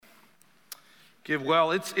Give well.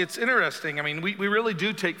 It's interesting. I mean, we really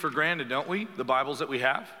do take for granted, don't we, the Bibles that we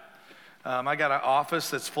have? I got an office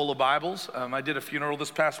that's full of Bibles. I did a funeral this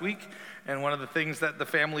past week, and one of the things that the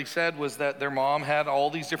family said was that their mom had all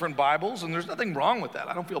these different Bibles, and there's nothing wrong with that.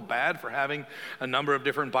 I don't feel bad for having a number of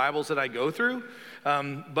different Bibles that I go through.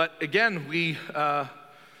 But again, we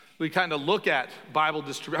kind of look at Bible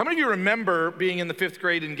distribution. How many of you remember being in the 5th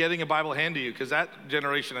grade and getting a Bible handed to you? Because that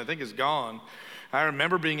generation, I think, is gone. I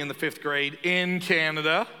remember being in the 5th grade in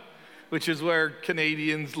Canada, which is where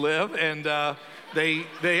Canadians live, and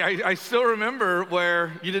I still remember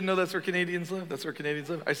where, you didn't know that's where Canadians live? That's where Canadians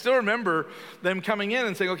live? I still remember them coming in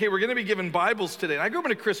and saying, okay, we're going to be given Bibles today. And I grew up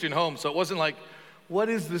in a Christian home, so it wasn't like, what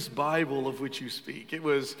is this Bible of which you speak? It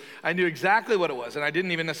was, I knew exactly what it was, and I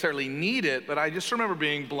didn't even necessarily need it, but I just remember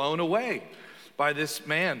being blown away by this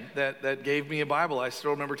man that gave me a Bible. I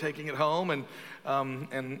still remember taking it home and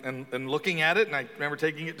looking at it, and I remember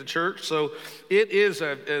taking it to church. So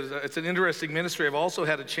it's an interesting ministry. I've also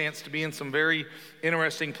had a chance to be in some very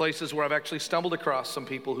interesting places where I've actually stumbled across some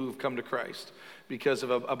people who've come to Christ because of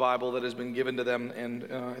a Bible that has been given to them,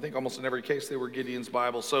 and I think almost in every case they were Gideon's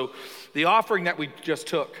Bible. So the offering that we just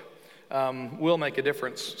took will make a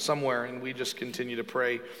difference somewhere, and we just continue to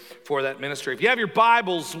pray for that ministry. If you have your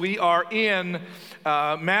Bibles, we are in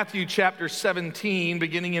Matthew chapter 17,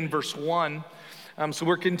 beginning in verse 1. So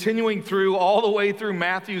we're continuing through all the way through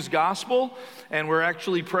Matthew's gospel, and we're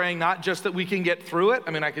actually praying not just that we can get through it.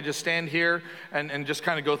 I mean, I could just stand here and just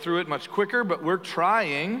kind of go through it much quicker, but we're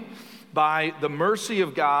trying, by the mercy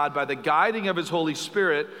of God, by the guiding of His Holy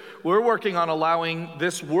Spirit, we're working on allowing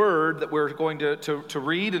this word that we're going to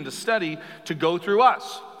read and to study to go through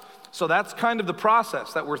us. So that's kind of the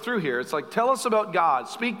process that we're through here. It's like, tell us about God.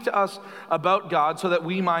 Speak to us about God so that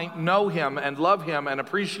we might know Him and love Him and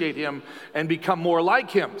appreciate Him and become more like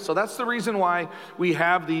Him. So that's the reason why we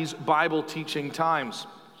have these Bible teaching times.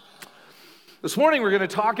 This morning we're going to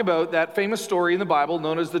talk about that famous story in the Bible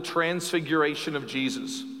known as the Transfiguration of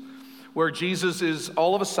Jesus, where Jesus is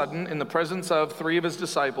all of a sudden, in the presence of 3 of His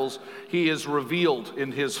disciples, He is revealed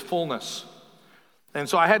in His fullness. And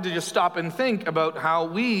so I had to just stop and think about how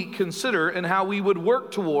we consider and how we would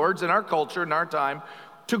work towards, in our culture, in our time,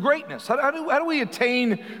 to greatness. How do we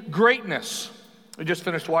attain greatness? We just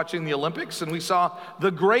finished watching the Olympics, and we saw the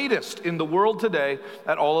greatest in the world today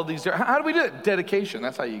at all of these. How do we do it? Dedication.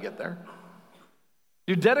 That's how you get there.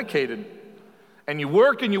 You're dedicated. And you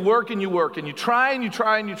work and you work and you work and you try and you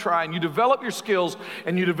try and you try and you develop your skills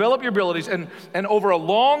and you develop your abilities, and over a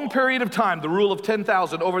long period of time, the rule of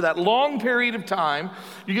 10,000, over that long period of time,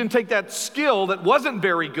 you can take that skill that wasn't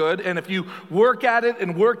very good, and if you work at it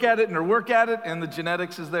and work at it and work at it, and the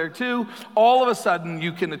genetics is there too, all of a sudden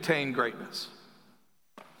you can attain greatness.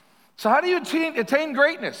 So how do you attain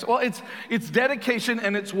greatness? Well, it's dedication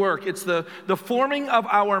and it's work. It's the forming of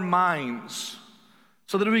our minds,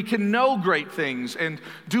 so that we can know great things and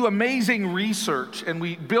do amazing research, and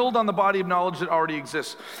we build on the body of knowledge that already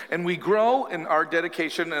exists. And we grow in our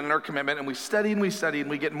dedication and in our commitment, and we study and we study, and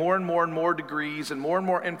we get more and more degrees and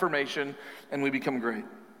more information, and we become great.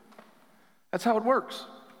 That's how it works.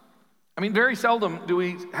 I mean, very seldom do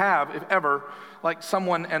we have, if ever, like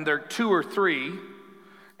someone and they're 2 or 3,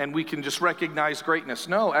 and we can just recognize greatness.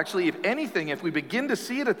 No, actually, if anything, if we begin to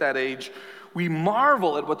see it at that age, we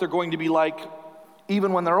marvel at what they're going to be like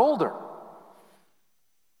even when they're older. And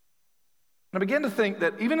I began to think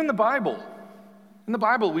that even in the Bible,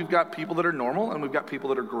 we've got people that are normal and we've got people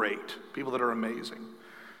that are great, people that are amazing.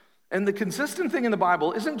 And the consistent thing in the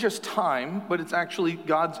Bible isn't just time, but it's actually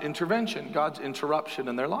God's intervention, God's interruption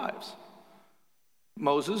in their lives.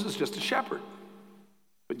 Moses is just a shepherd.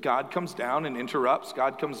 But God comes down and interrupts.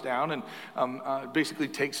 God comes down and basically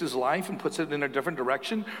takes his life and puts it in a different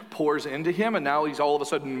direction, pours into him, and now he's all of a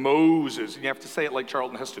sudden Moses. And you have to say it like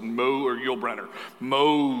Charlton Heston, or Yul Brynner,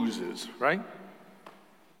 Moses, right?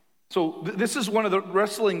 So this is one of the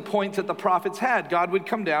wrestling points that the prophets had. God would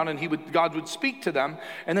come down and God would speak to them,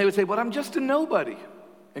 and they would say, "But I'm just a nobody."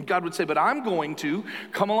 And God would say, "But I'm going to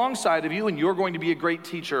come alongside of you, and you're going to be a great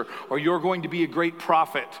teacher, or you're going to be a great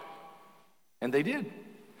prophet." And they did.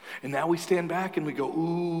 And now we stand back and we go,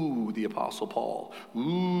 ooh, the Apostle Paul,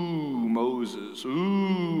 ooh, Moses,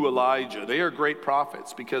 ooh, Elijah. They are great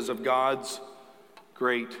prophets because of God's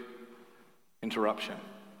great interruption.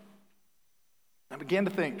 I began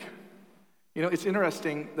to think, it's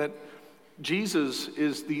interesting that Jesus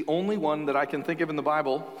is the only one that I can think of in the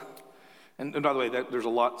Bible. And by the way, there's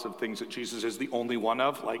lots of things that Jesus is the only one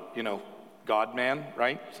of, like, God-man,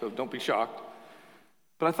 right? So don't be shocked.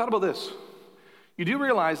 But I thought about this. You do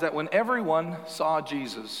realize that when everyone saw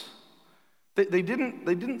Jesus, they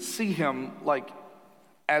didn't see him like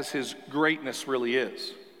as his greatness really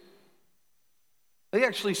is. They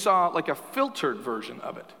actually saw like a filtered version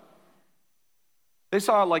of it. They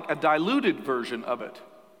saw like a diluted version of it.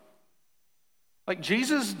 Like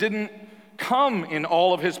Jesus didn't come in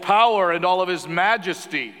all of his power and all of his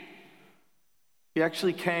majesty. He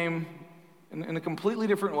actually came in a completely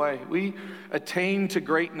different way. We attain to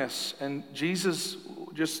greatness, and Jesus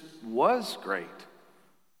just was great.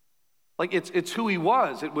 Like it's who he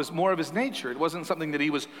was. It was more of his nature. It wasn't something that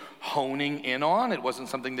he was honing in on. It wasn't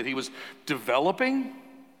something that he was developing.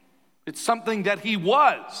 It's something that he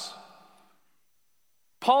was.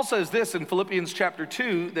 Paul says this in Philippians chapter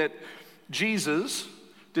 2, that Jesus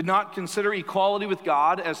did not consider equality with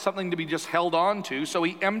God as something to be just held on to, so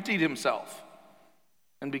he emptied himself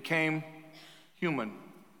and became human.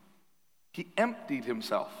 He emptied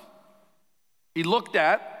himself. He looked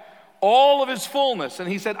at all of his fullness and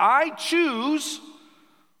he said, I choose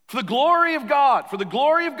for the glory of God,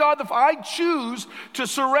 I choose to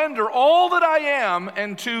surrender all that I am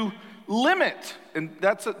and to limit. And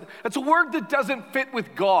that's a word that doesn't fit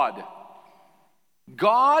with God.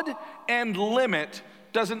 God and limit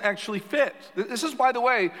doesn't actually fit. This is, by the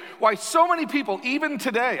way, why so many people, even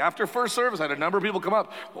today, after first service, I had a number of people come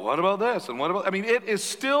up, well, what about this? And what about, it is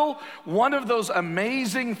still one of those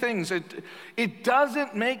amazing things. It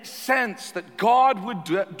doesn't make sense that God would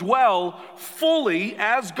dwell fully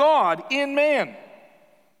as God in man.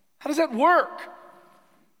 How does that work?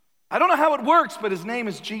 I don't know how it works, but his name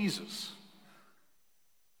is Jesus.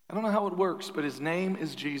 I don't know how it works, but his name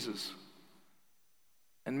is Jesus.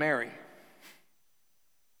 And Mary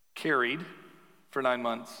carried for 9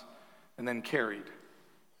 months and then carried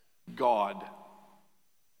God.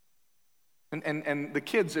 And the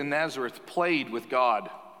kids in Nazareth played with God.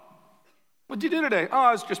 What'd you do today? Oh,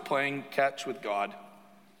 I was just playing catch with God.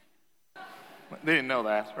 They didn't know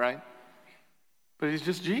that, right? But he's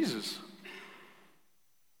just Jesus.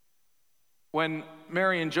 When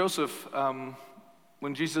Mary and Joseph,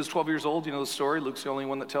 when Jesus is 12 years old, you know the story, Luke's the only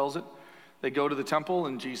one that tells it. They go to the temple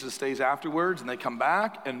and Jesus stays afterwards, and they come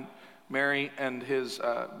back, and Mary and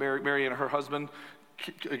her husband,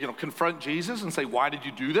 confront Jesus and say, "Why did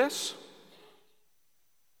you do this?"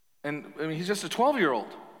 And he's just a 12-year-old,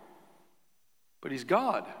 but he's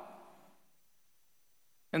God.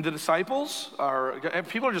 And the disciples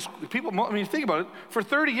think about it. For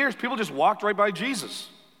 30 years, people just walked right by Jesus,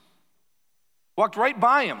 walked right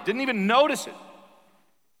by him, didn't even notice it.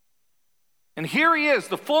 And here he is,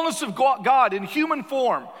 the fullness of God in human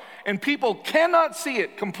form, and people cannot see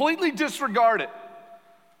it, completely disregard it.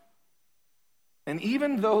 And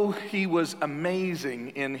even though he was amazing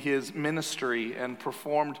in his ministry and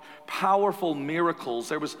performed powerful miracles,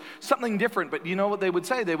 there was something different. But you know what they would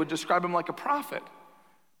say? They would describe him like a prophet,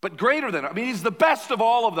 but greater than. He's the best of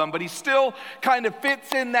all of them, but he still kind of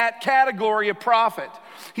fits in that category of prophet.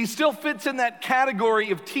 He still fits in that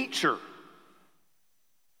category of teacher.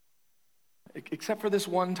 Except for this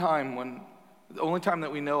one time, the only time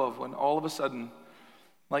that we know of, when all of a sudden,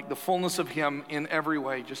 like the fullness of him in every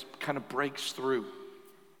way just kind of breaks through.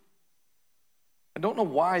 I don't know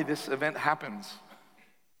why this event happens.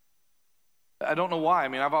 I don't know why.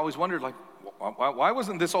 I've always wondered, why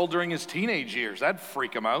wasn't this all during his teenage years? That'd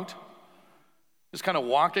freak him out. Just kind of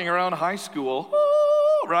walking around high school,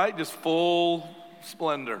 right? Just full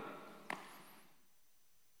splendor.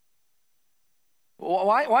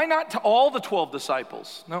 Why not to all the 12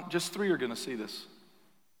 disciples? No, just 3 are going to see this.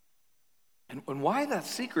 And why that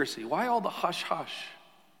secrecy? Why all the hush-hush?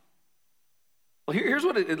 Well, here's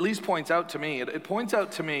what it at least points out to me. It points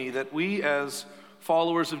out to me that we as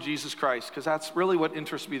followers of Jesus Christ, because that's really what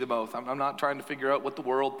interests me the most. I'm not trying to figure out what the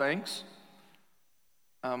world thinks.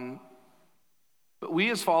 But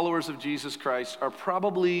we as followers of Jesus Christ are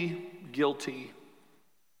probably guilty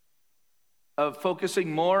of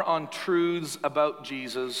focusing more on truths about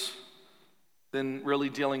Jesus than really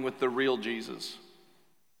dealing with the real Jesus.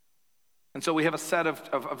 And so we have a set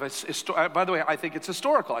by the way, I think it's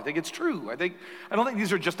historical. I think it's true. I don't think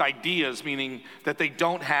these are just ideas, meaning that they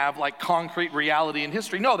don't have like concrete reality in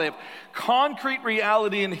history. No, they have concrete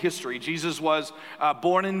reality in history. Jesus was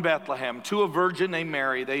born in Bethlehem to a virgin named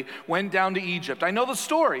Mary. They went down to Egypt. I know the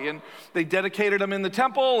story, and they dedicated him in the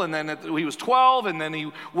temple, and then he was 12, and then he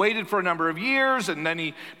waited for a number of years, and then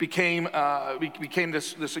he became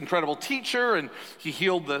this incredible teacher, and he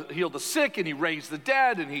healed the sick, and he raised the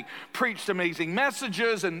dead, and he preached amazing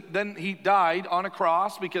messages, and then he died on a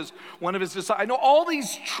cross because one of his disciples. I know all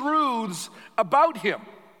these truths about him.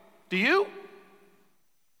 Do you?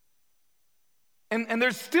 And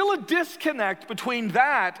there's still a disconnect between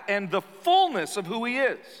that and the fullness of who he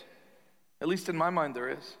is. At least in my mind there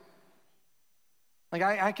is. Like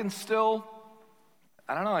I can still,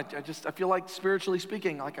 I don't know, I feel like spiritually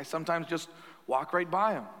speaking, like I sometimes just walk right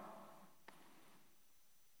by him.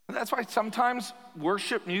 And that's why sometimes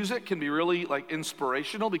worship music can be really like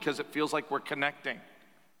inspirational because it feels like we're connecting,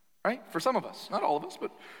 right? For some of us, not all of us,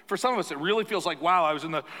 but for some of us, it really feels like, wow, I was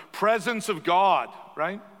in the presence of God,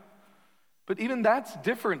 right? But even that's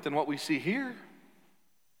different than what we see here.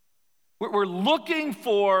 We're looking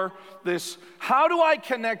for this, how do I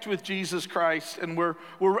connect with Jesus Christ? And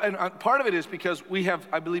part of it is because we have,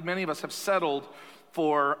 I believe many of us have settled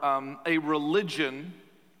for a religion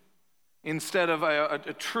instead of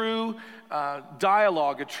a true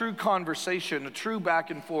dialogue, a true conversation, a true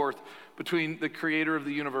back and forth between the creator of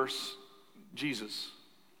the universe, Jesus.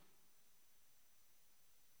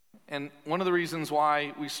 And one of the reasons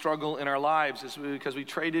why we struggle in our lives is because we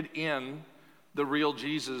traded in the real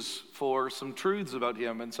Jesus for some truths about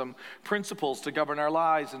him and some principles to govern our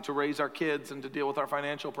lives and to raise our kids and to deal with our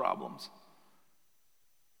financial problems.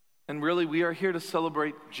 And really, we are here to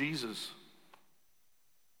celebrate Jesus.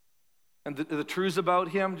 And the truths about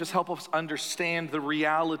him just help us understand the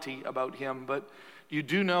reality about him. But you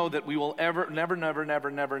do know that we will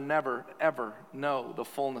never know the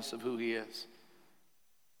fullness of who he is.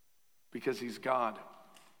 Because he's God.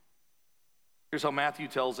 Here's how Matthew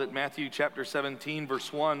tells it. Matthew chapter 17,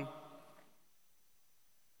 verse 1.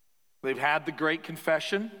 They've had the great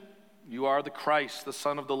confession. You are the Christ, the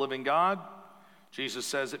Son of the living God. Jesus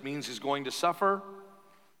says it means he's going to suffer.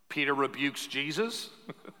 Peter rebukes Jesus.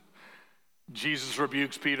 Jesus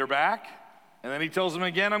rebukes Peter back. And then he tells him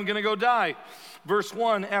again, I'm going to go die. Verse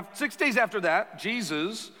 1, 6 days after that,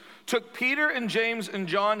 Jesus took Peter and James and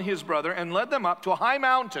John, his brother, and led them up to a high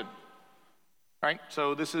mountain. Right?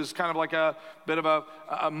 So this is kind of like a bit of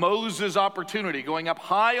a Moses opportunity, going up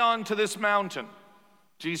high onto this mountain.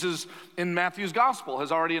 Jesus, in Matthew's gospel,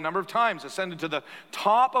 has already a number of times ascended to the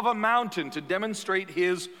top of a mountain to demonstrate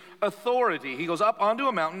his authority. He goes up onto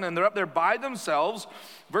a mountain, and they're up there by themselves.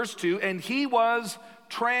 Verse 2, and he was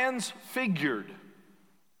transfigured.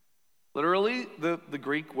 Literally, the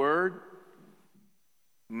Greek word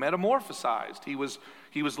metamorphosized.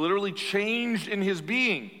 He was literally changed in his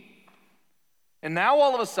being. And now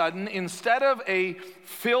all of a sudden, instead of a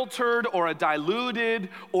filtered or a diluted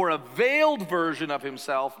or a veiled version of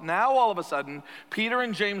himself, now all of a sudden, Peter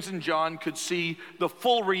and James and John could see the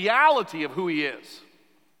full reality of who he is.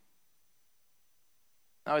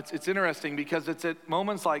 Now it's interesting because it's at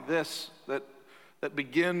moments like this that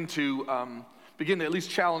begin to at least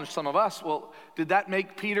challenge some of us. Well, did that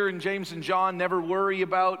make Peter and James and John never worry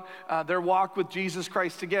about their walk with Jesus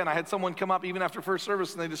Christ again? I had someone come up even after first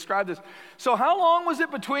service and they described this. So how long was it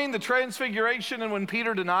between the transfiguration and when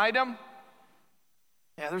Peter denied him?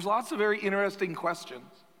 Yeah, there's lots of very interesting questions.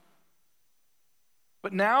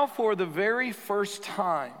 But now for the very first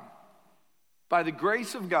time, by the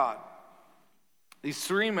grace of God, these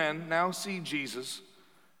three men now see Jesus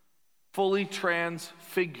fully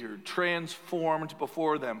transfigured, transformed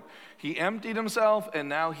before them. He emptied himself, and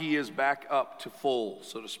now he is back up to full,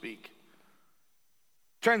 so to speak.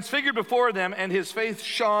 Transfigured before them, and his face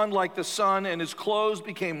shone like the sun, and his clothes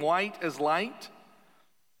became white as light.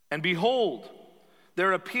 And behold,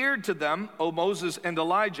 there appeared to them, Moses and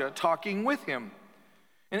Elijah, talking with him.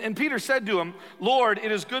 And Peter said to him, Lord, it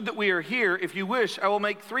is good that we are here. If you wish, I will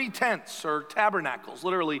make 3 tents or tabernacles,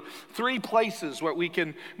 literally 3 places where we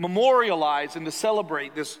can memorialize and to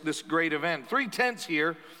celebrate this great event. 3 tents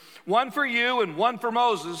here, one for you and one for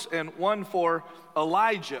Moses and one for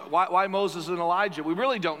Elijah. Why Moses and Elijah? We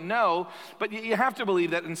really don't know, but you have to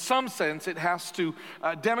believe that in some sense it has to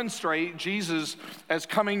demonstrate Jesus as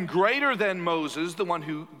coming greater than Moses, the one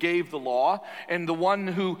who gave the law, and the one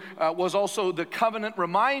who was also the covenant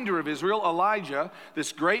reminder of Israel, Elijah,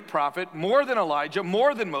 this great prophet, more than Elijah,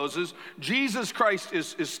 more than Moses. Jesus Christ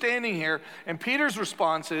is standing here, and Peter's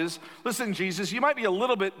response is, listen, Jesus, you might be a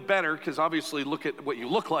little bit better, because obviously look at what you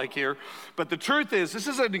look like here, but the truth is, this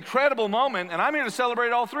is an incredible moment, and I'm here to celebrate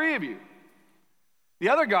all 3 of you. The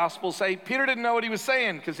other gospels say Peter didn't know what he was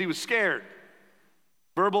saying because he was scared.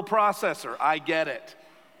 Verbal processor, I get it,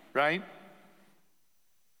 right?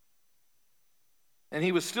 And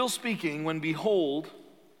he was still speaking when, behold,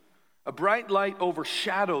 a bright light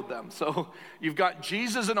overshadowed them. So you've got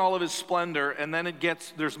Jesus in all of his splendor, and then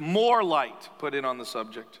there's more light put in on the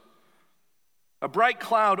subject. A bright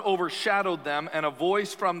cloud overshadowed them, and a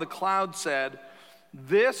voice from the cloud said,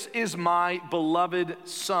 This is my beloved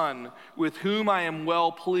Son, with whom I am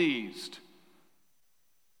well pleased.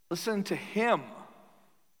 Listen to him.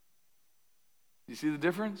 You see the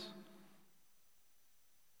difference?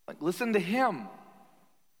 Listen to him.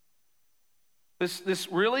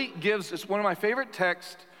 This really gives, it's one of my favorite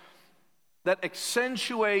texts that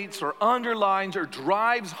accentuates or underlines or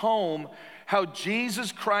drives home how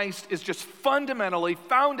Jesus Christ is just fundamentally,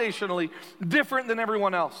 foundationally different than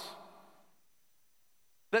everyone else.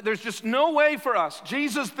 That there's just no way for us.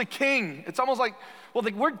 Jesus the King, it's almost like, well,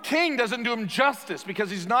 the word king doesn't do him justice because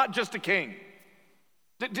he's not just a king.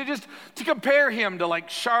 To compare him to like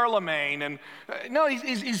Charlemagne, and no,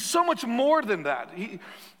 he's so much more than that.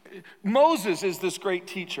 Moses is this great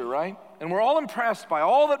teacher, right? And we're all impressed by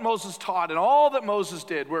all that Moses taught and all that Moses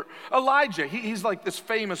did. Elijah, he's like this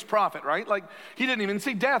famous prophet, right? Like he didn't even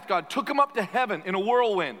see death. God took him up to heaven in a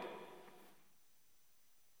whirlwind.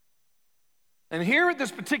 And here at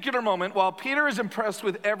this particular moment, while Peter is impressed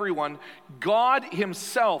with everyone, God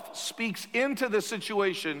himself speaks into the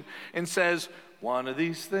situation and says, one of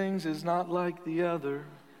these things is not like the other.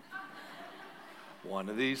 One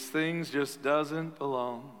of these things just doesn't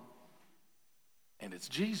belong. And it's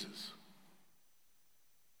Jesus.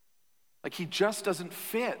 Like he just doesn't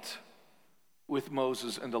fit with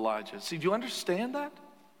Moses and Elijah. See, do you understand that?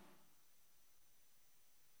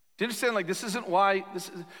 Do you understand, like, this isn't why,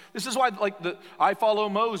 this is why, like, I follow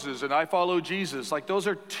Moses and I follow Jesus. Like, those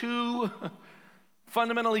are two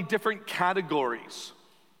fundamentally different categories.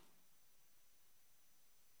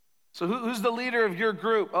 So who's the leader of your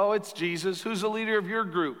group? Oh, it's Jesus. Who's the leader of your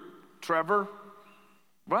group? Trevor?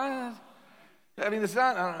 What? I mean, it's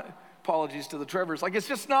not, apologies to the Trevors. Like, it's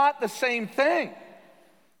just not the same thing.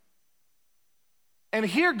 And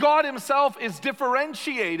here God himself is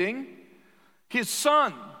differentiating his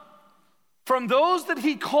son from those that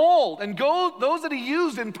he called and those that he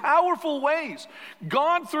used in powerful ways.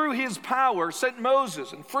 God, through his power, sent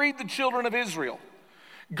Moses and freed the children of Israel.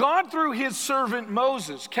 God, through his servant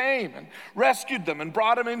Moses, came and rescued them and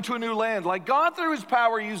brought them into a new land. Like God, through his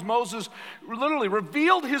power, used Moses, literally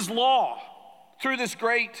revealed his law through this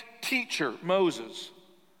great teacher, Moses.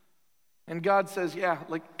 And God says, yeah,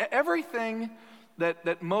 like everything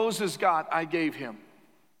that Moses got, I gave him.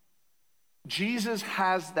 Jesus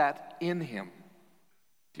has that in him.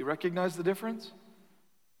 Do you recognize the difference?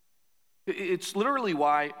 It's literally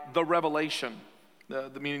why the Revelation,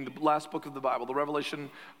 meaning the last book of the Bible, the Revelation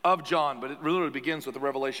of John, but it literally begins with the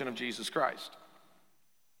revelation of Jesus Christ.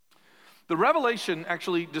 The Revelation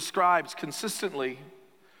actually describes consistently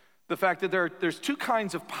the fact that there's two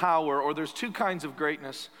kinds of power, or there's two kinds of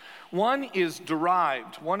greatness. One is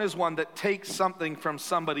derived. One is one that takes something from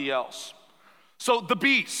somebody else. So the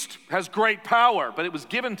beast has great power, but it was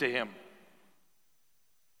given to him.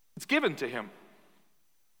 It's given to him.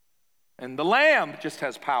 And the lamb just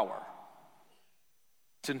has power.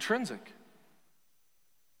 It's intrinsic.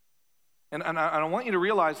 And I want you to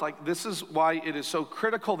realize, like, this is why it is so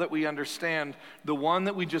critical that we understand the one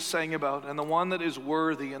that we just sang about, and the one that is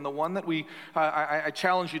worthy, and the one that I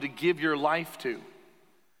challenge you to give your life to,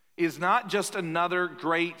 is not just another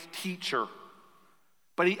great teacher.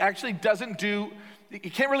 But he actually he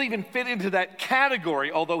can't really even fit into that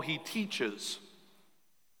category, although he teaches.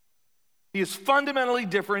 He is fundamentally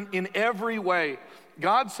different in every way.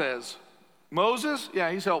 God says, Moses,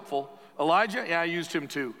 yeah, he's helpful. Elijah, yeah, I used him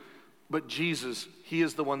too. But Jesus, he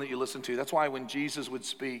is the one that you listen to. That's why when Jesus would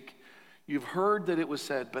speak, you've heard that it was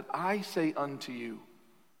said, but I say unto you.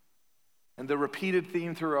 And the repeated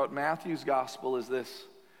theme throughout Matthew's gospel is this.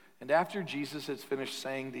 And after Jesus had finished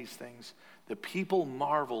saying these things, the people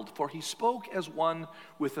marveled, for he spoke as one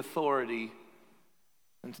with authority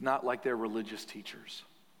and not like their religious teachers.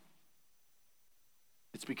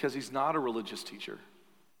 It's because he's not a religious teacher.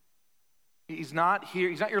 He's not here,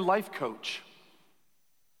 he's not your life coach.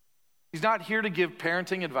 He's not here to give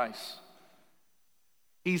parenting advice.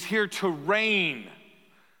 He's here to reign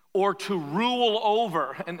or to rule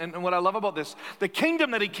over. And what I love about this, the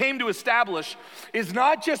kingdom that he came to establish is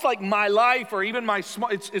not just like my life or even my small,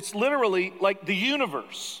 it's literally like the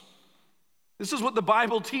universe. This is what the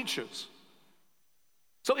Bible teaches.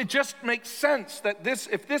 So it just makes sense that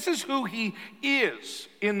if this is who he is,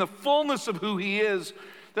 in the fullness of who he is,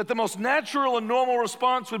 that the most natural and normal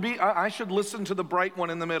response would be, I should listen to the bright one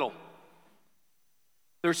in the middle.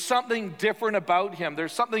 There's something different about him.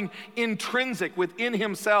 There's something intrinsic within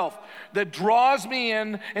himself that draws me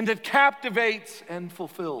in and that captivates and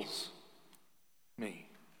fulfills me.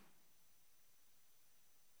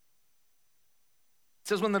 It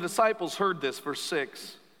says when the disciples heard this, verse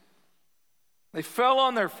 6, they fell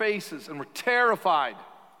on their faces and were terrified.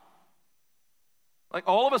 Like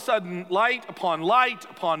all of a sudden, light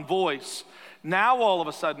upon voice. Now all of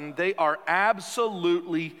a sudden, they are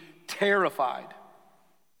absolutely terrified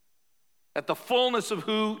at the fullness of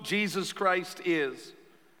who Jesus Christ is.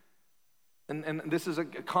 And this is a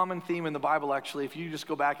common theme in the Bible, actually. If you just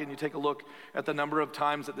go back and you take a look at the number of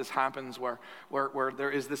times that this happens where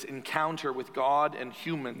there is this encounter with God and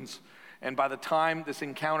humans, and by the time this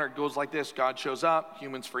encounter goes like this, God shows up,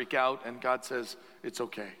 humans freak out, and God says, it's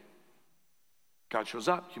okay. God shows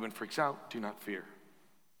up, human freaks out, do not fear.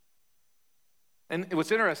 And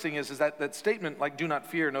what's interesting is that statement, like, do not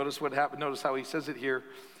fear, notice what happened, notice how he says it here.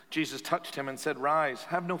 Jesus touched him and said, rise,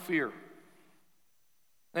 have no fear.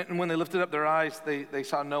 And when they lifted up their eyes, they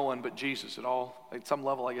saw no one but Jesus. It all, at some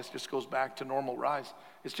level, I guess, just goes back to normal rise.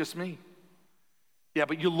 It's just me. Yeah,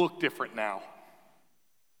 but you look different now.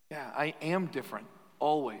 Yeah, I am different,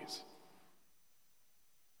 always.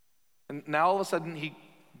 And now all of a sudden he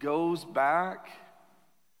goes back.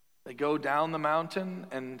 They go down the mountain,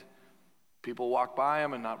 and people walk by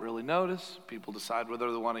him and not really notice. People decide whether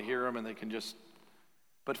they want to hear him, and they can just...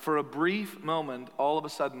 But for a brief moment, all of a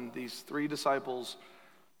sudden, these 3 disciples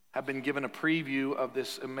have been given a preview of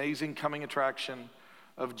this amazing coming attraction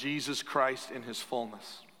of Jesus Christ in his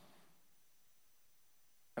fullness.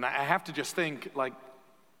 And I have to just think, like,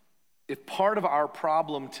 if part of our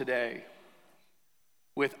problem today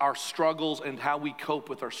with our struggles and how we cope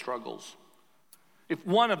with our struggles, if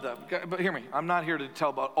one of them, but hear me, I'm not here to tell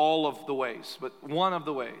about all of the ways, but one of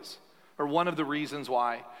the ways, or one of the reasons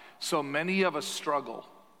why so many of us struggle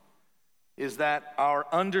is that our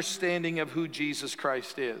understanding of who Jesus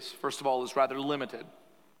Christ is, first of all, is rather limited.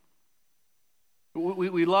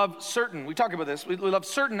 We love certain, we talk about this, we love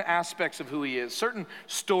certain aspects of who he is, certain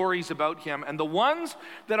stories about him, and the ones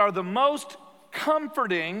that are the most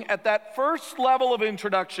comforting at that first level of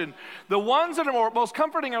introduction, the ones that are most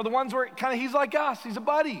comforting are the ones where kind of he's like us, he's a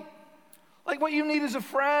buddy. Like what you need is a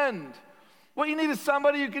friend. What you need is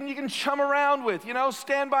somebody you can chum around with,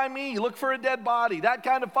 Stand By Me, Look for a Dead Body, that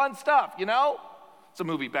kind of fun stuff, It's a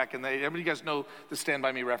movie back in the day. Everybody, you guys know the Stand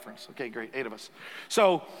By Me reference. Okay, great, 8 of us.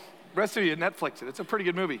 So, rest of you, Netflix it. It's a pretty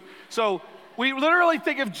good movie. So, we literally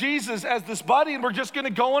think of Jesus as this buddy, and we're just going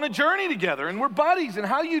to go on a journey together, and we're buddies, and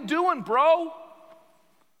how you doing, bro?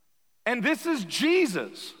 And this is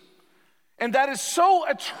Jesus. And that is so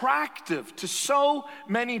attractive to so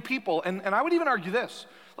many people. And I would even argue this.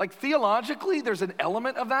 Like theologically, there's an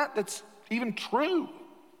element of that that's even true.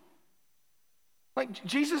 Like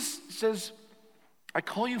Jesus says, I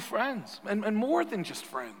call you friends, and more than just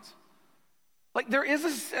friends. Like there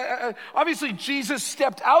is obviously Jesus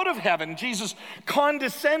stepped out of heaven. Jesus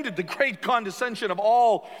condescended, the great condescension of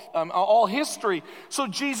all history. So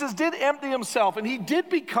Jesus did empty himself, and he did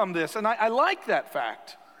become this, and I like that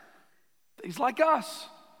fact. He's like us,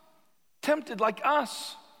 tempted like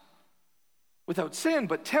us. Without sin,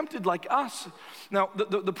 but tempted like us. Now,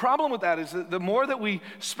 the problem with that is that the more that we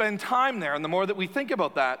spend time there and the more that we think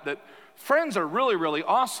about that friends are really, really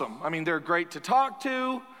awesome. I mean, they're great to talk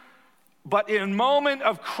to, but in a moment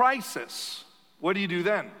of crisis, what do you do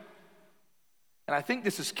then? And I think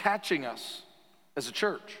this is catching us as a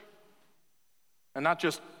church. And not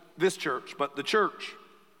just this church, but the church.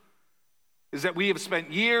 Is that we have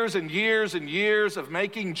spent years and years and years of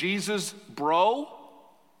making Jesus bro.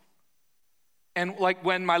 And like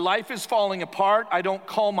when my life is falling apart, I don't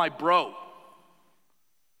call my bro.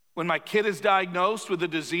 When my kid is diagnosed with a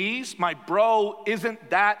disease, my bro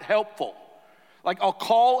isn't that helpful. Like I'll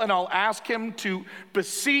call and I'll ask him to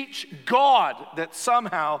beseech God that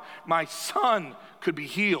somehow my son could be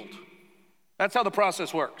healed. That's how the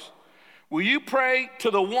process works. Will you pray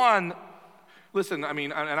to the one? Listen, I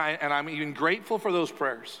mean, and I'm even grateful for those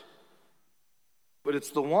prayers. But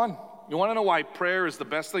it's the one. You want to know why prayer is the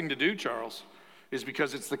best thing to do, Charles? Is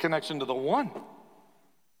because it's the connection to the one.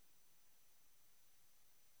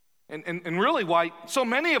 And really why so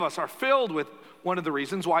many of us are filled with, one of the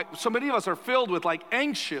reasons why so many of us are filled with like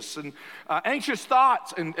anxious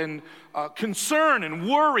thoughts and concern and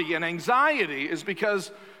worry and anxiety is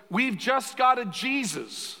because we've just got a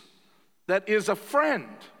Jesus that is a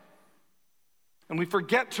friend. And we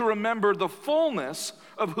forget to remember the fullness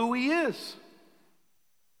of who he is.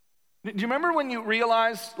 Do you remember when you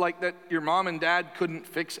realized like that your mom and dad couldn't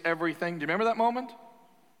fix everything? Do you remember that moment?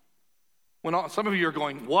 When some of you are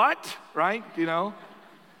going, what? Right? No,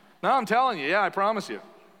 I'm telling you, yeah, I promise you.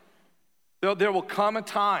 There will come a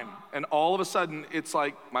time, and all of a sudden, it's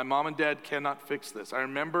like, my mom and dad cannot fix this. I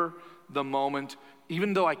remember the moment,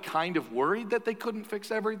 even though I kind of worried that they couldn't fix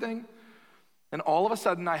everything, and all of a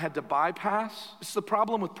sudden, I had to bypass. This is the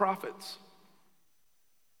problem with prophets.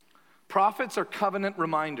 Prophets are covenant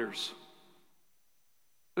reminders.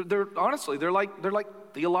 They're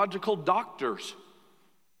like theological doctors.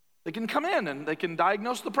 They can come in and they can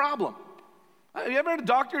diagnose the problem. Have you ever had a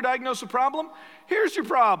doctor diagnose a problem? Here's your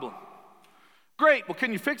problem. Great. Well,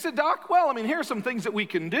 can you fix it, doc? Well, I mean, here are some things that we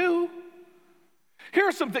can do. Here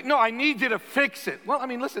are some things. No, I need you to fix it. Well, I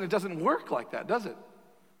mean, listen, it doesn't work like that, does it?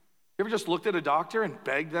 You ever just looked at a doctor and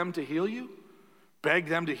begged them to heal you? Beg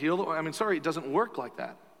them to heal? I mean, sorry, it doesn't work like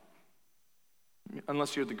that.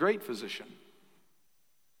 Unless you're the great physician.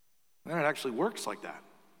 Then it actually works like that.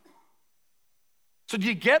 So do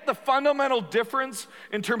you get the fundamental difference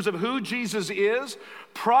in terms of who Jesus is?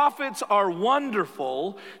 Prophets are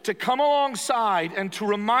wonderful to come alongside and to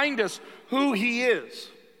remind us who he is.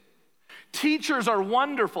 Teachers are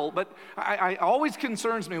wonderful, but it always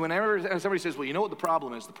concerns me whenever somebody says, well, you know what the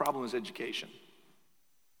problem is? The problem is education.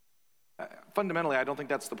 Fundamentally, I don't think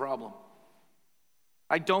that's the problem.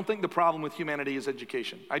 I don't think the problem with humanity is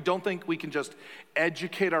education. I don't think we can just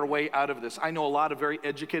educate our way out of this. I know a lot of very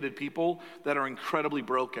educated people that are incredibly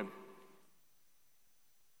broken.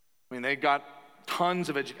 I mean, they've got tons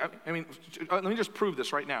of education. I mean, let me just prove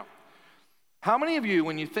this right now. How many of you,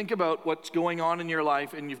 when you think about what's going on in your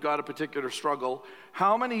life and you've got a particular struggle,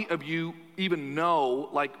 how many of you even know,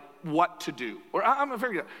 like, what to do? Or I'm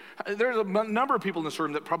figuring there's a number of people in this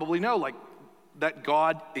room that probably know, like, that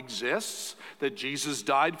God exists, that Jesus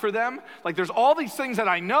died for them. Like, there's all these things that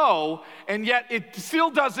I know, and yet it still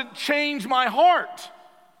doesn't change my heart.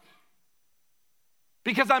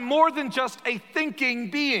 Because I'm more than just a thinking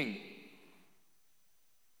being.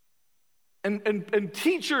 And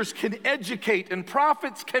teachers can educate, and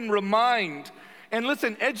prophets can remind. And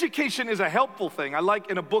listen, education is a helpful thing. I like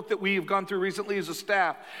in a book that we have gone through recently as a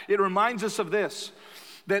staff, it reminds us of this.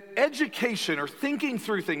 That education or thinking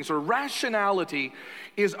through things or rationality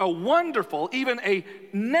is a wonderful, even a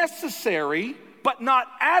necessary, but not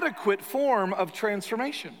adequate form of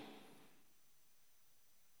transformation.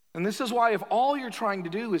 And this is why if all you're trying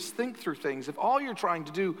to do is think through things, if all you're trying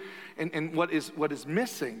to do and what is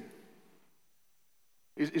missing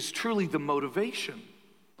is truly the motivation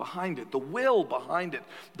behind it, the will behind it,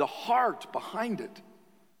 the heart behind it.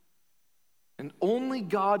 And only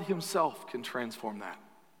God himself can transform that.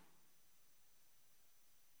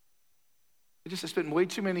 I spent way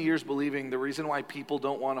too many years believing the reason why people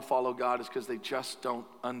don't want to follow God is because they just don't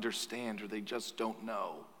understand or they just don't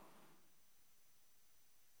know.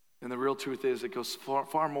 And the real truth is it goes far,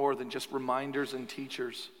 far more than just reminders and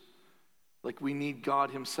teachers. Like we need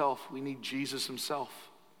God himself. We need Jesus himself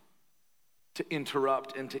to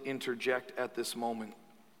interrupt and to interject at this moment.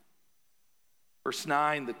 Verse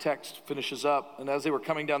 9, the text finishes up. And as they were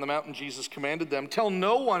coming down the mountain, Jesus commanded them, tell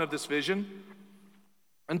no one of this vision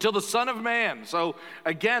until the Son of Man. So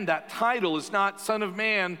again, that title is not Son of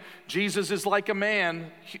Man. Jesus is like a man.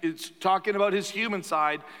 It's talking about his human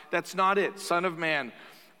side. That's not it. Son of Man.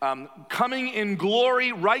 Coming in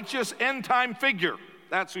glory, righteous, end-time figure.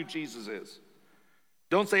 That's who Jesus is.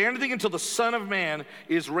 Don't say anything until the Son of Man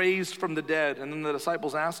is raised from the dead. And then the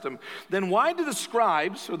disciples asked him, then why do the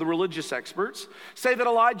scribes, or the religious experts, say that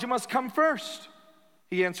Elijah must come first?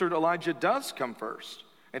 He answered, Elijah does come first,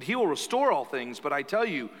 and he will restore all things. But I tell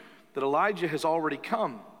you that Elijah has already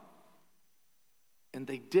come. And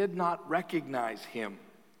they did not recognize him.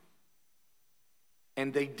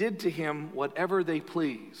 And they did to him whatever they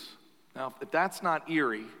please. Now, if that's not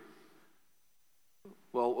eerie,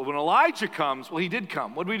 well, when Elijah comes, well, he did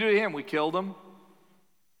come. What did we do to him? We killed him.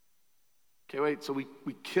 Okay, wait, so we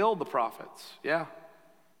killed the prophets. Yeah.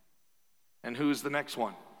 And who's the next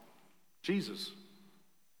one? Jesus.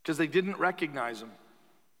 Because they didn't recognize him.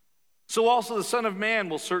 So also the Son of Man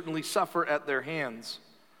will certainly suffer at their hands.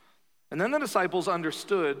 And then the disciples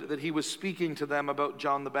understood that he was speaking to them about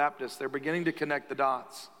John the Baptist. They're beginning to connect the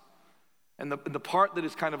dots. And the part that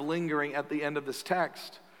is kind of lingering at the end of this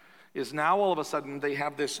text is now all of a sudden they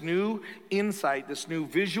have this new insight, this new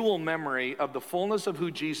visual memory of the fullness of who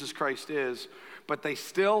Jesus Christ is, but they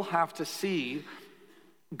still have to see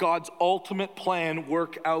God's ultimate plan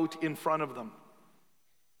work out in front of them.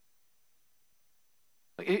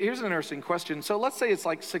 Here's an interesting question. So let's say it's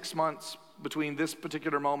like 6 months between this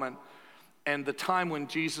particular moment and the time when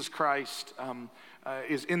Jesus Christ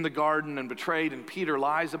is in the garden and betrayed, and Peter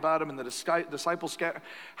lies about him, and the disciples scatter.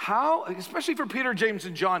 How, especially for Peter, James,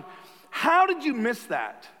 and John, how did you miss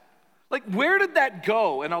that? Like, where did that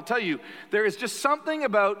go? And I'll tell you, there is just something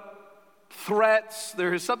about threats,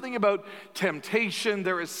 there is something about temptation,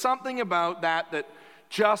 there is something about that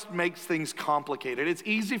just makes things complicated. It's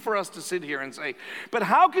easy for us to sit here and say, but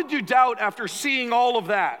how could you doubt after seeing all of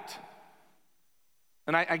that?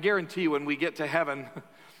 And I guarantee you when we get to heaven,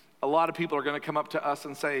 a lot of people are going to come up to us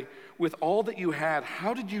and say, with all that you had,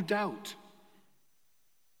 how did you doubt?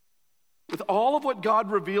 With all of what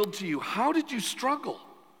God revealed to you, how did you struggle?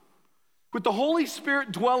 With the Holy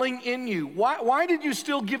Spirit dwelling in you, why did you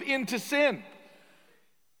still give in to sin?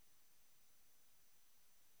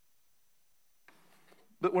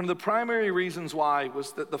 But one of the primary reasons why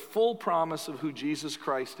was that the full promise of who Jesus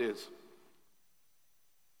Christ is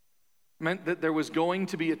meant that there was going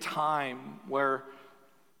to be a time where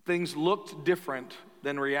things looked different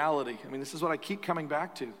than reality. I mean, this is what I keep coming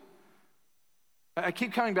back to. I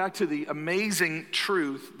keep coming back to the amazing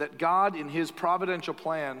truth that God, in his providential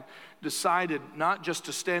plan, decided not just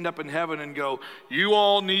to stand up in heaven and go, you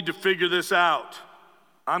all need to figure this out.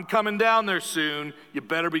 I'm coming down there soon. You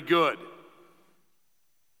better be good.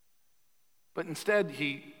 But instead,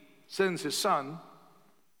 he sends his son,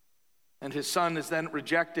 and his son is then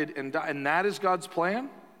rejected and died. And that is God's plan?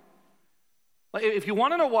 If you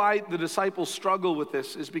want to know why the disciples struggle with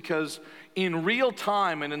this, is because in real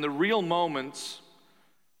time and in the real moments,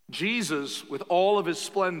 Jesus, with all of his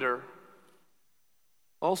splendor,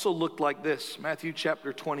 also looked like this. Matthew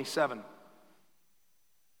chapter 27,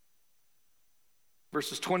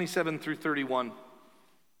 verses 27 through 31.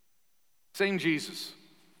 Same Jesus.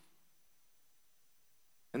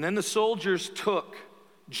 And then the soldiers took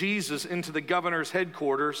Jesus into the governor's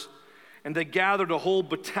headquarters, and they gathered a whole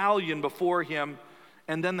battalion before him,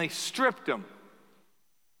 and then they stripped him.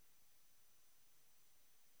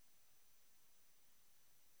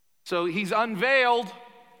 So he's unveiled.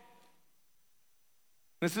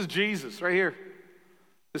 This is Jesus right here.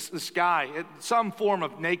 This guy, some form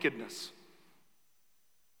of nakedness.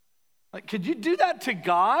 Like, could you do that to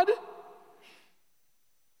God?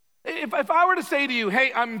 If I were to say to you,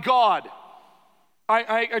 hey, I'm God,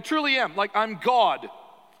 I truly am, like I'm God,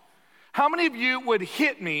 how many of you would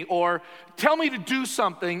hit me or tell me to do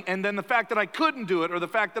something, and then the fact that I couldn't do it, or the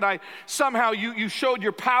fact that I somehow you showed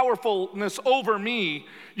your powerfulness over me,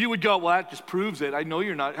 you would go, well, that just proves it. I know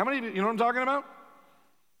you're not. How many of you know what I'm talking about?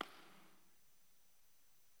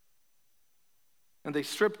 And they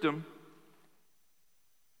stripped him,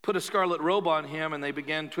 put a scarlet robe on him, and they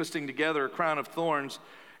began twisting together a crown of thorns,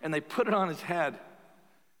 and they put it on his head,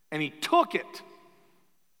 and he took it.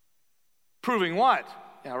 Proving what?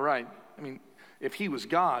 Yeah, right. I mean, if he was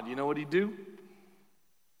God, you know what he'd do?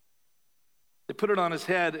 They put it on his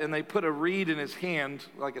head, and they put a reed in his hand,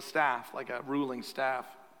 like a staff, like a ruling staff.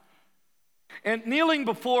 And kneeling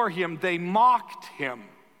before him, they mocked him.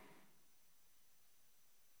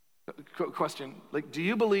 Question, like, do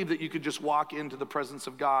you believe that you could just walk into the presence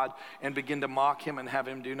of God and begin to mock him and have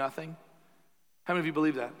him do nothing? How many of you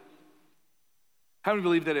believe that? How many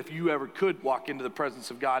believe that if you ever could walk into the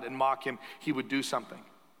presence of God and mock him, he would do something?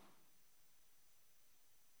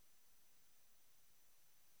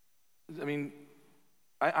 I mean,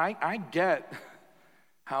 I get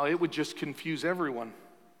how it would just confuse everyone.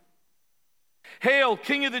 Hail,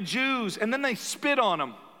 King of the Jews, and then they spit on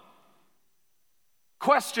him.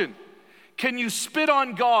 Question, can you spit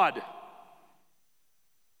on God?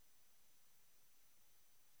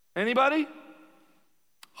 Anybody?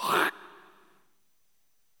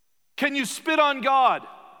 Can you spit on God?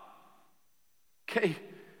 Okay,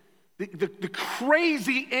 the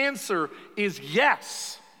crazy answer is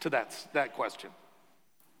yes to that question.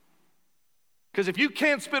 Because if you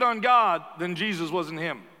can't spit on God, then Jesus wasn't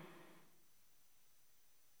him.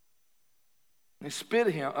 They spit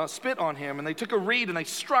on him, and they took a reed and they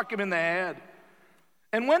struck him in the head.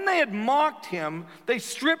 And when they had mocked him, they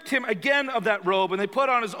stripped him again of that robe, and they put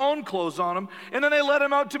on his own clothes on him, and then they let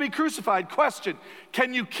him out to be crucified. Question,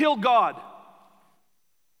 can you kill God?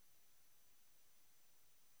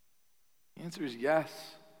 The answer is yes.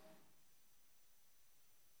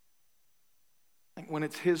 When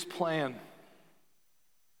it's his plan,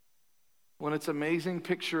 when it's an amazing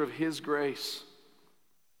picture of his grace,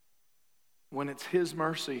 when it's his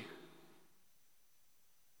mercy.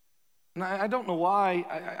 And I don't know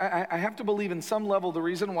why. I have to believe in some level the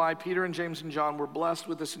reason why Peter and James and John were blessed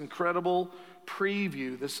with this incredible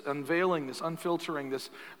preview, this unveiling, this unfiltering, this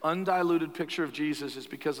undiluted picture of Jesus is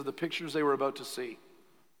because of the pictures they were about to see.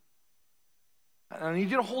 And I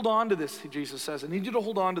need you to hold on to this, Jesus says. I need you to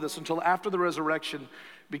hold on to this until after the resurrection,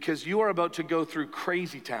 because you are about to go through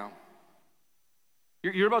crazy town.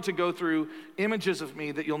 You're about to go through images of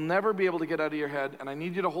me that you'll never be able to get out of your head, and I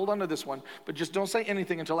need you to hold on to this one, but just don't say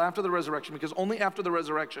anything until after the resurrection, because only after the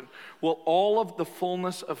resurrection will all of the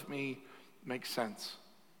fullness of me make sense.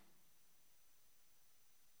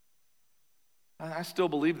 I still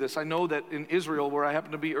believe this. I know that in Israel, where I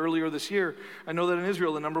happened to be earlier this year, I know that in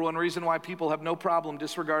Israel, the number one reason why people have no problem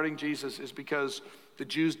disregarding Jesus is because the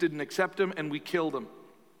Jews didn't accept him and we killed him.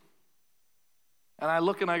 And I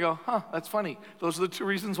look and I go, that's funny. Those are the two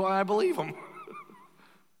reasons why I believe him.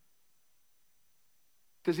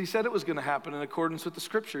 Because he said it was going to happen in accordance with the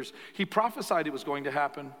scriptures. He prophesied it was going to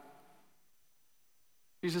happen.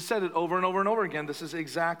 Jesus said it over and over and over again. This is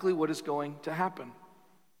exactly what is going to happen.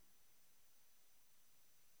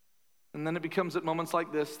 And then it becomes at moments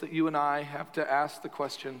like this that you and I have to ask the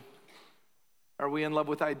question, are we in love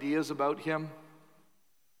with ideas about him?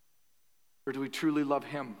 Or do we truly love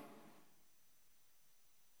him?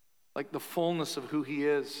 Like the fullness of who he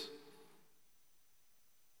is.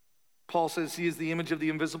 Paul says he is the image of the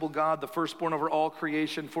invisible God, the firstborn over all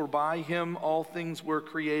creation. For by him all things were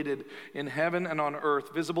created in heaven and on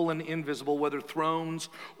earth, visible and invisible, whether thrones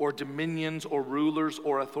or dominions or rulers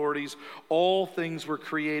or authorities. All things were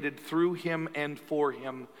created through him and for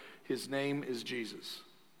him. His name is Jesus.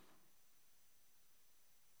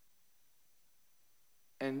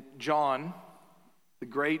 And John, the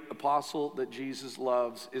great apostle that Jesus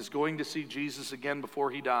loves, is going to see Jesus again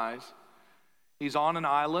before he dies. He's on an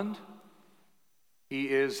island. He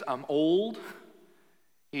is old.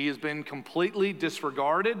 He has been completely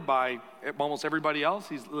disregarded by almost everybody else.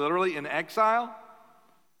 He's literally in exile.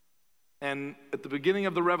 And at the beginning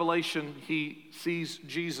of the Revelation, he sees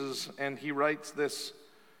Jesus and he writes this.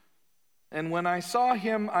 And when I saw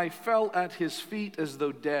him, I fell at his feet as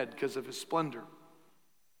though dead because of his splendor.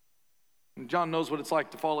 And John knows what it's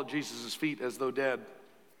like to fall at Jesus' feet as though dead.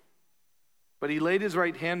 But he laid his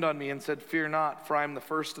right hand on me and said, fear not, for I am the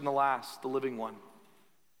first and the last, the living one.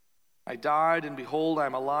 I died, and behold, I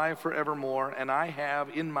am alive forevermore, and I have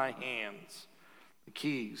in my hands the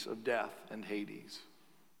keys of death and Hades.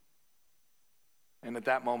 And at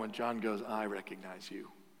that moment, John goes, I recognize you.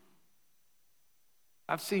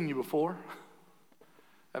 I've seen you before.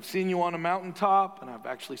 I've seen you on a mountaintop, and I've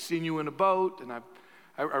actually seen you in a boat, and I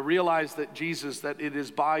realize that Jesus, that it is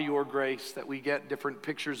by your grace that we get different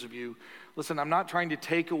pictures of you. Listen, I'm not trying to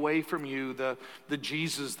take away from you the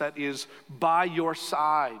Jesus that is by your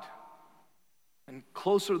side and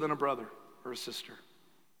closer than a brother or a sister.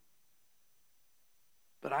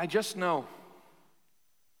 But I just know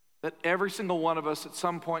that every single one of us at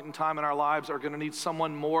some point in time in our lives are going to need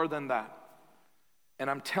someone more than that. And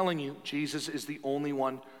I'm telling you, Jesus is the only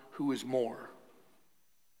one who is more.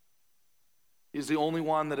 He's the only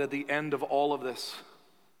one that at the end of all of this,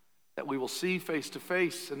 that we will see face to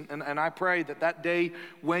face. And I pray that day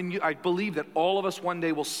when I believe that all of us one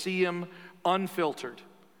day will see him unfiltered.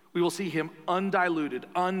 We will see him undiluted,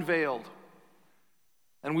 unveiled.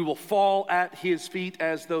 And we will fall at his feet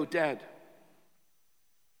as though dead.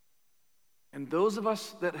 And those of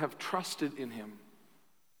us that have trusted in him,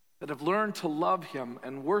 that have learned to love him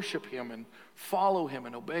and worship him and follow him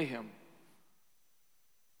and obey him,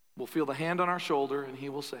 will feel the hand on our shoulder and he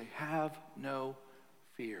will say, have no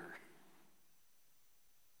fear,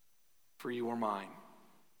 for you are mine.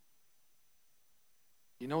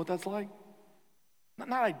 You know what that's like?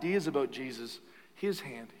 Not ideas about Jesus, his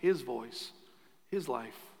hand, his voice, his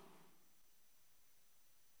life.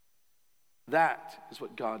 That is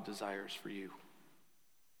what God desires for you.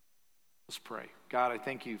 Let's pray. God, I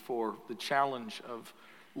thank you for the challenge of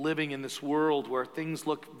living in this world where things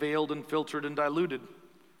look veiled and filtered and diluted.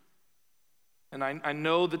 And I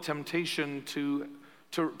know the temptation to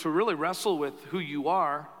really wrestle with who you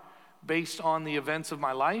are based on the events of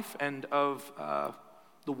my life and of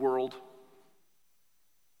the world.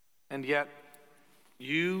 And yet,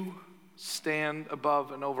 you stand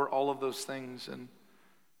above and over all of those things. And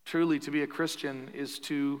truly, to be a Christian is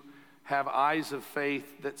to have eyes of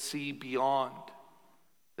faith that see beyond,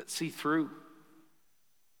 that see through.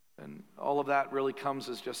 And all of that really comes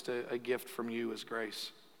as just a gift from you as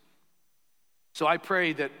grace. So I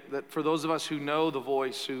pray that for those of us who know the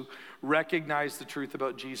voice, who recognize the truth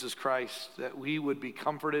about Jesus Christ, that we would be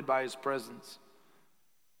comforted by his presence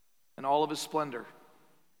and all of his splendor,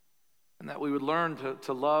 and that we would learn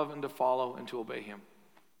to love and to follow and to obey him.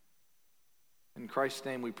 In Christ's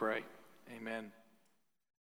name we pray. Amen.